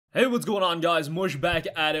Hey, what's going on, guys? Mush back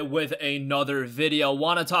at it with another video.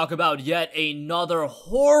 Want to talk about yet another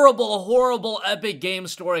horrible Epic Game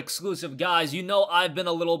Store exclusive. Guys, you know I've been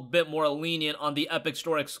a little bit more lenient on the Epic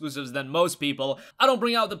Store exclusives than most people. I don't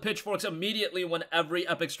bring out the pitchforks immediately when every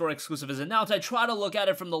Epic Store exclusive is announced. I try to look at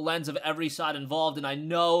it from the lens of every side involved, and I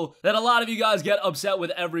know that a lot of you guys get upset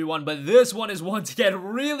with everyone, but this one is one to get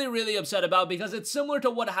really upset about because it's similar to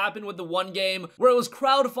what happened with the one game where it was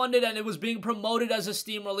crowdfunded and it was being promoted as a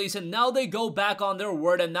Steam release, and now they go back on their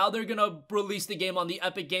word and now they're gonna release the game on the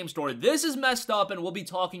Epic Game Store. This is messed up, and we'll be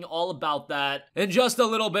talking all about that in just a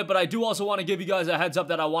little bit, but I do also want to give you guys a heads up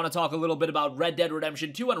that I want to talk a little bit about Red Dead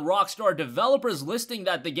Redemption 2 and Rockstar developers listing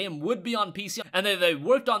that the game would be on PC, and they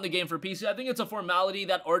worked on the game for PC. I think it's a formality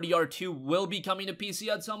that RDR 2 will be coming to PC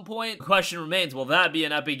at some point. The question remains, will that be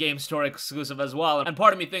an Epic Game Store exclusive as well? And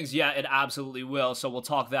part of me thinks, yeah, it absolutely will, so we'll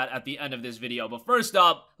talk that at the end of this video. But first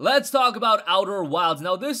up, let's talk about Outer Wilds.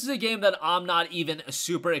 Now, this is a game that I'm not even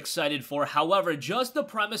super excited for. However, just the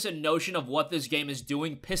premise and notion of what this game is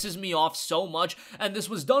doing pisses me off so much, and this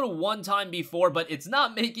was done one time before, but it's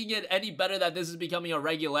not making it any better that this is becoming a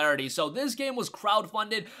regularity. So this game was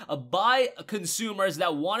crowdfunded by consumers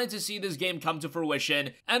that wanted to see this game come to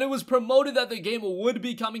fruition, and it was promoted that the game would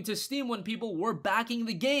be coming to Steam when people were backing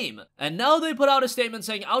the game. And now they put out a statement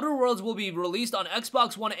saying Outer Worlds will be released on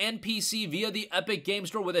Xbox One and PC via the Epic Game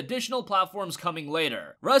Store, with additional platforms coming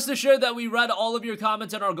later. Rest assured that we read all of your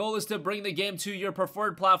comments, and our goal is to bring the game to your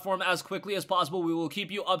preferred platform as quickly as possible. We will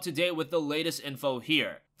keep you up to date with the latest info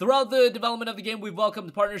here. Throughout the development of the game, we've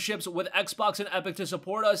welcomed partnerships with Xbox and Epic to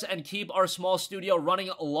support us and keep our small studio running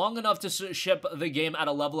long enough to ship the game at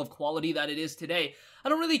a level of quality that it is today. I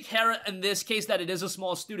don't really care in this case that it is a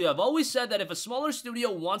small studio. I've always said that if a smaller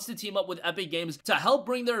studio wants to team up with Epic Games to help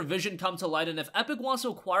bring their vision come to light, and if Epic wants to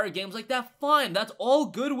acquire games like that, fine. That's all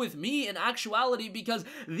good with me in actuality, because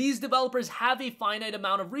these developers have a finite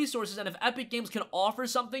amount of resources, and if Epic Games can offer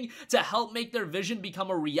something to help make their vision become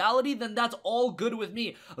a reality, then that's all good with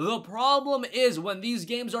me. The problem is when these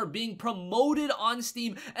games are being promoted on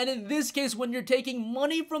Steam, and in this case, when you're taking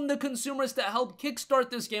money from the consumers to help kickstart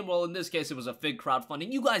this game. Well, in this case, it was a fig crowdfunding.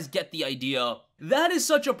 You guys get the idea. That is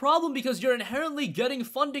such a problem because you're inherently getting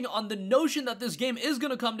funding on the notion that this game is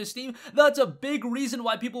going to come to Steam. That's a big reason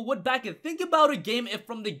why people would back it. Think about a game if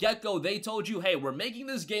from the get-go they told you, hey, we're making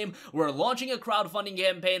this game, we're launching a crowdfunding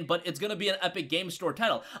campaign, but it's going to be an Epic Game Store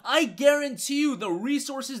title. I guarantee you the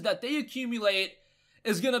resources that they accumulate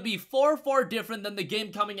is gonna be far different than the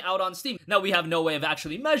game coming out on Steam. Now, we have no way of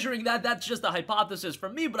actually measuring that. That's just a hypothesis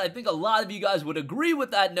from me, but I think a lot of you guys would agree with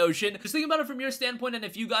that notion. Just think about it from your standpoint, and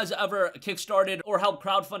if you guys ever kickstarted or helped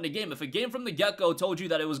crowdfund a game, if a game from the get-go told you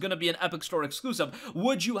that it was gonna be an Epic Store exclusive,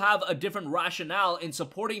 would you have a different rationale in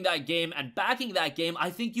supporting that game and backing that game? I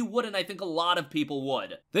think you would, and I think a lot of people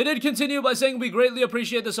would. They did continue by saying, we greatly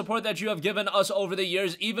appreciate the support that you have given us over the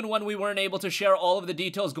years, even when we weren't able to share all of the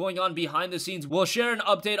details going on behind the scenes. We'll share an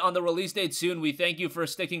update on the release date soon. We thank you for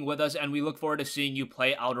sticking with us, and we look forward to seeing you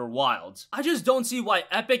play Outer Wilds. I just don't see why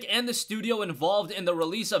Epic and the studio involved in the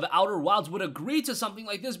release of Outer Wilds would agree to something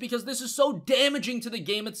like this, because this is so damaging to the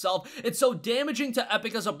game itself. It's so damaging to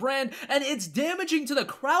Epic as a brand, and it's damaging to the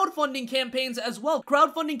crowdfunding campaigns as well.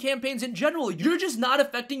 Crowdfunding campaigns in general, you're just not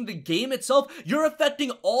affecting the game itself. You're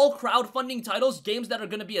affecting all crowdfunding titles, games that are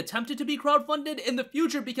going to be attempted to be crowdfunded in the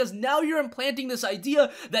future, because now you're implanting this idea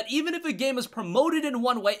that even if a game is promoted in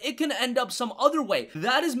one way, it can end up some other way.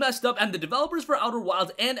 That is messed up, and the developers for Outer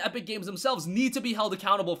Wilds and Epic Games themselves need to be held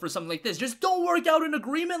accountable for something like this. Just don't work out an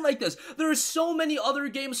agreement like this. There are so many other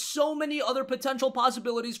games, so many other potential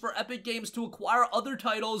possibilities for Epic Games to acquire other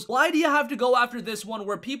titles. Why do you have to go after this one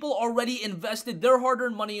where people already invested their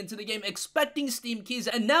hard-earned money into the game, expecting Steam keys,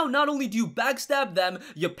 and now not only do you backstab them,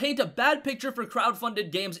 you paint a bad picture for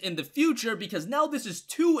crowdfunded games in the future, because now this is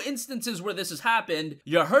two instances where this has happened.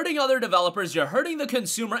 You're hurting other developers, you're hurting the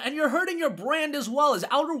consumer, and you're hurting your brand as well. Is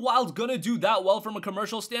Outer Wilds gonna do that well from a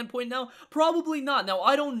commercial standpoint now? Probably not. Now,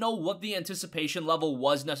 I don't know what the anticipation level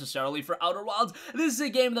was necessarily for Outer Wilds. This is a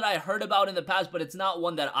game that I heard about in the past, but it's not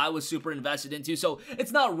one that I was super invested into, so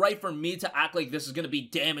it's not right for me to act like this is gonna be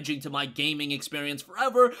damaging to my gaming experience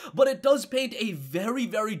forever, but it does paint a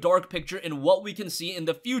very dark picture in what we can see in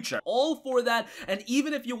the future. All for that, and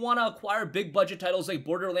even if you want to acquire big budget titles like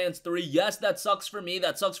Borderlands 3, yes, that sucks for me,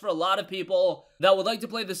 that sucks for a lot of people, that would like to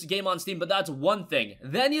play this game on Steam, but that's one thing.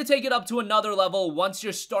 Then you take it up to another level once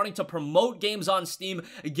you're starting to promote games on Steam,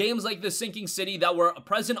 games like The Sinking City that were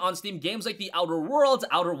present on Steam, games like The Outer Worlds.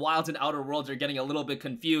 Outer Wilds and Outer Worlds are getting a little bit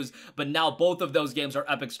confused, but now both of those games are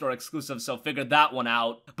Epic Store exclusive, so figure that one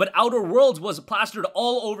out. But Outer Worlds was plastered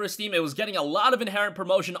all over Steam. It was getting a lot of inherent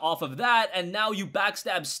promotion off of that, and now you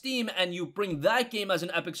backstab Steam and you bring that game as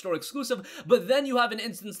an Epic Store exclusive, but then you have an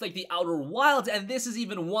instance like The Outer Wilds, and this is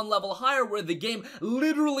even one level higher where the game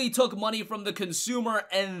literally took money from the consumer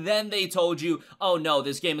and then they told you, oh no,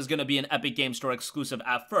 this game is going to be an Epic Game Store exclusive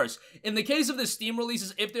at first. In the case of the Steam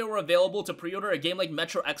releases, if they were available to pre-order a game like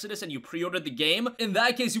Metro Exodus and you pre-ordered the game, in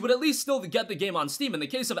that case you would at least still get the game on Steam. In the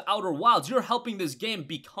case of Outer Wilds, you're helping this game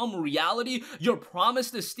become reality, you're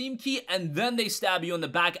promised a Steam key, and then they stab you in the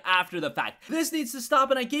back after the fact. This needs to stop,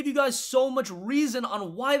 and I gave you guys so much reason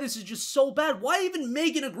on why this is just so bad. Why even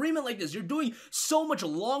make an agreement like this? You're doing so much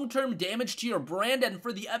long-term damage to your brand, and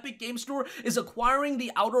for the Epic Game Store is acquiring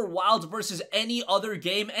the Outer Wilds versus any other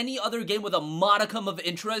game with a modicum of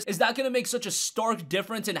interest. Is that going to make such a stark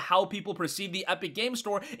difference in how people perceive the Epic Game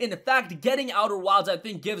Store? In fact, getting Outer Wilds, I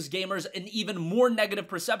think, gives gamers an even more negative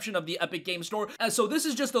perception of the Epic Game Store, and so this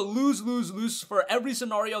is just a lose-lose-lose for every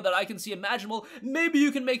scenario that I can see imaginable. Maybe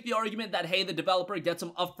you can make the argument that, hey, the developer gets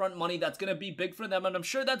some upfront money that's going to be big for them, and I'm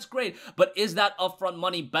sure that's great, but is that upfront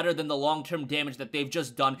money better than the long-term damage that they've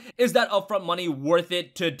just done? Is that upfront money worth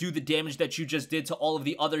it to do the damage that you just did to all of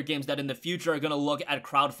the other games that in the future are going to look at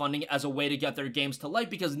crowdfunding as a way to get their games to light?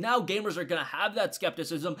 Because now gamers are going to have that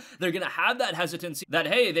skepticism, they're going to have that hesitancy that,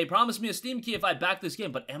 hey, they promised me a Steam key if I back this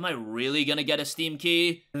game, but am I really going to get a Steam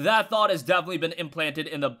key? That thought has definitely been implanted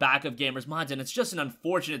in the back of gamers' minds, and it's just an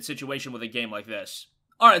unfortunate situation with a game like this.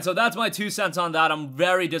 Alright, so that's my 2 cents on that. I'm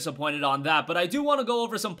very disappointed on that, but I do want to go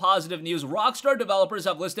over some positive news. Rockstar developers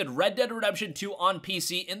have listed Red Dead Redemption 2 on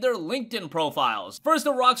PC in their LinkedIn profiles. First,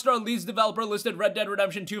 a Rockstar Leeds developer listed Red Dead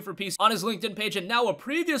Redemption 2 for PC on his LinkedIn page, and now a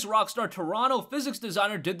previous Rockstar Toronto physics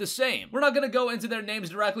designer did the same. We're not going to go into their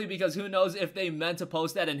names directly because who knows if they meant to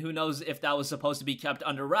post that and who knows if that was supposed to be kept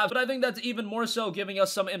under wraps, but I think that's even more so giving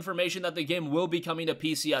us some information that the game will be coming to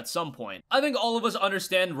PC at some point. I think all of us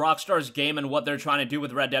understand Rockstar's game and what they're trying to do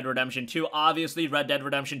with Red Dead Redemption 2. Obviously, Red Dead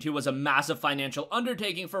Redemption 2 was a massive financial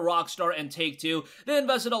undertaking for Rockstar and Take-Two. They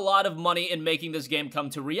invested a lot of money in making this game come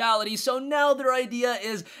to reality, so now their idea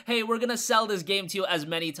is, hey, we're gonna sell this game to you as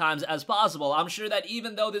many times as possible. I'm sure that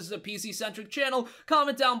even though this is a PC-centric channel,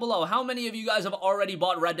 comment down below how many of you guys have already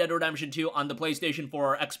bought Red Dead Redemption 2 on the PlayStation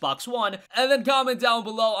 4 or Xbox One, and then comment down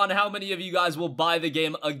below on how many of you guys will buy the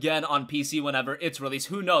game again on PC whenever it's released.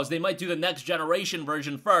 Who knows? They might do the next generation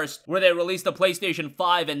version first, where they release the PlayStation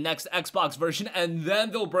 5 and next Xbox version, and then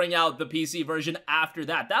they'll bring out the PC version after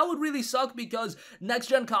that. That would really suck because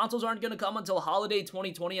next-gen consoles aren't going to come until holiday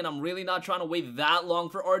 2020, and I'm really not trying to wait that long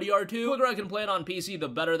for RDR2. The quicker I can play it on PC, the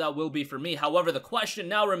better that will be for me. However, the question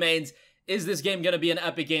now remains, is this game going to be an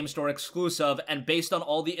Epic Game Store exclusive? And based on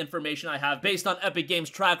all the information I have, based on Epic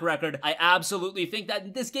Games' track record, I absolutely think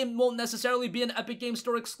that this game won't necessarily be an Epic Game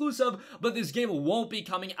Store exclusive, but this game won't be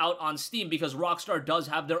coming out on Steam because Rockstar does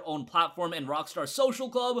have their own platform and Rockstar Social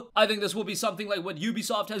Club. I think this will be something like what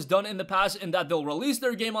Ubisoft has done in the past, in that they'll release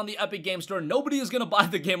their game on the Epic Game Store. Nobody is going to buy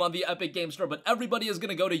the game on the Epic Game Store, but everybody is going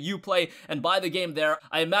to go to Uplay and buy the game there.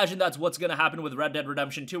 I imagine that's what's going to happen with Red Dead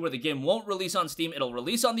Redemption 2, where the game won't release on Steam, it'll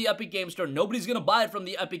release on the Epic Game Store. Nobody's gonna buy it from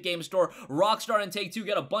the Epic Game Store. Rockstar and Take-Two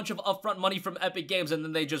get a bunch of upfront money from Epic Games, and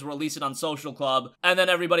then they just release it on Social Club, and then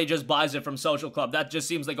everybody just buys it from Social Club. That just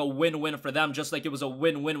seems like a win-win for them, just like it was a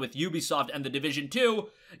win-win with Ubisoft and The Division 2.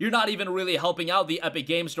 You're not even really helping out the Epic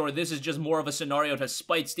Game Store. This is just more of a scenario to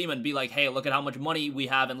spite Steam and be like, hey, look at how much money we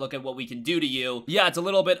have and look at what we can do to you. Yeah, it's a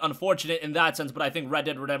little bit unfortunate in that sense, but I think Red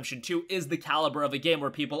Dead Redemption 2 is the caliber of a game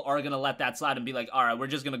where people are gonna let that slide and be like, alright, we're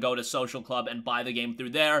just gonna go to Social Club and buy the game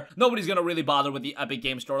through there. Nobody's gonna really bother with the Epic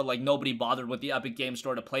Game Store, like nobody bothered with the Epic Game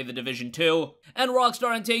Store to play The Division 2. And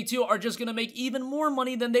Rockstar and Take-Two are just gonna make even more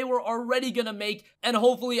money than they were already gonna make, and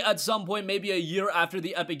hopefully at some point, maybe a year after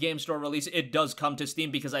the Epic Game Store release, it does come to Steam,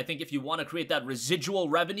 because I think if you want to create that residual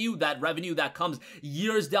revenue, that comes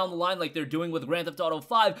years down the line like they're doing with Grand Theft Auto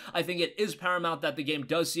 5, I think it is paramount that the game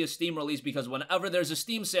does see a Steam release, because whenever there's a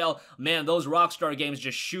Steam sale, man, those Rockstar games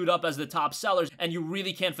just shoot up as the top sellers, and you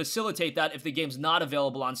really can't facilitate that if the game's not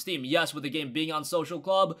available on Steam. Yes, with the game being on Social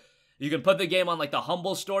Club, you can put the game on like the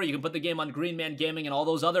Humble Store, you can put the game on Green Man Gaming and all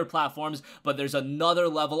those other platforms, but there's another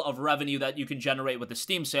level of revenue that you can generate with the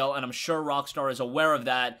Steam sale, and I'm sure Rockstar is aware of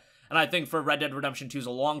that. and I think for Red Dead Redemption 2's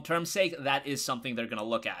long-term sake, that is something they're gonna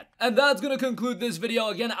look at. And that's gonna conclude this video.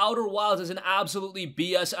 Again, Outer Wilds is an absolutely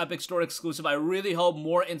BS Epic Store exclusive. I really hope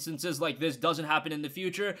more instances like this doesn't happen in the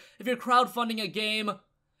future. If you're crowdfunding a game,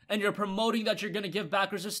 and you're promoting that you're gonna give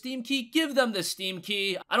backers a Steam key, give them the Steam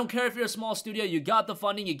key. I don't care if you're a small studio, you got the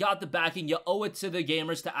funding, you got the backing, you owe it to the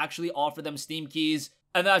gamers to actually offer them Steam keys.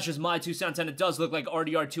 And that's just my 2 cents, and it does look like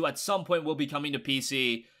RDR2 at some point will be coming to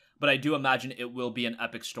PC, but I do imagine it will be an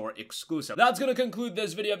Epic Store exclusive. That's gonna conclude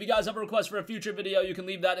this video. If you guys have a request for a future video, you can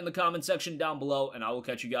leave that in the comment section down below, and I will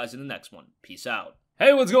catch you guys in the next one. Peace out.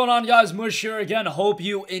 Hey, what's going on, guys? Mush here again. Hope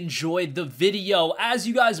you enjoyed the video. As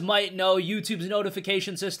you guys might know, YouTube's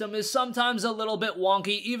notification system is sometimes a little bit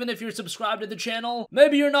wonky, even if you're subscribed to the channel.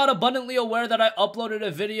 Maybe you're not abundantly aware that I uploaded a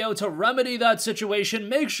video. To remedy that situation,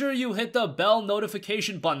 make sure you hit the bell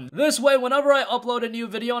notification button. This way, whenever I upload a new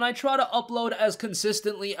video, and I try to upload as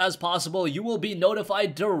consistently as possible, you will be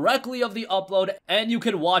notified directly of the upload, and you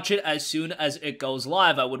can watch it as soon as it goes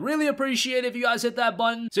live. I would really appreciate it if you guys hit that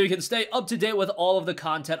button, so you can stay up to date with all of the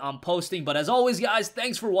content I'm posting. But as always, guys,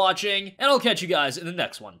 thanks for watching, and I'll catch you guys in the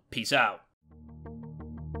next one. Peace out.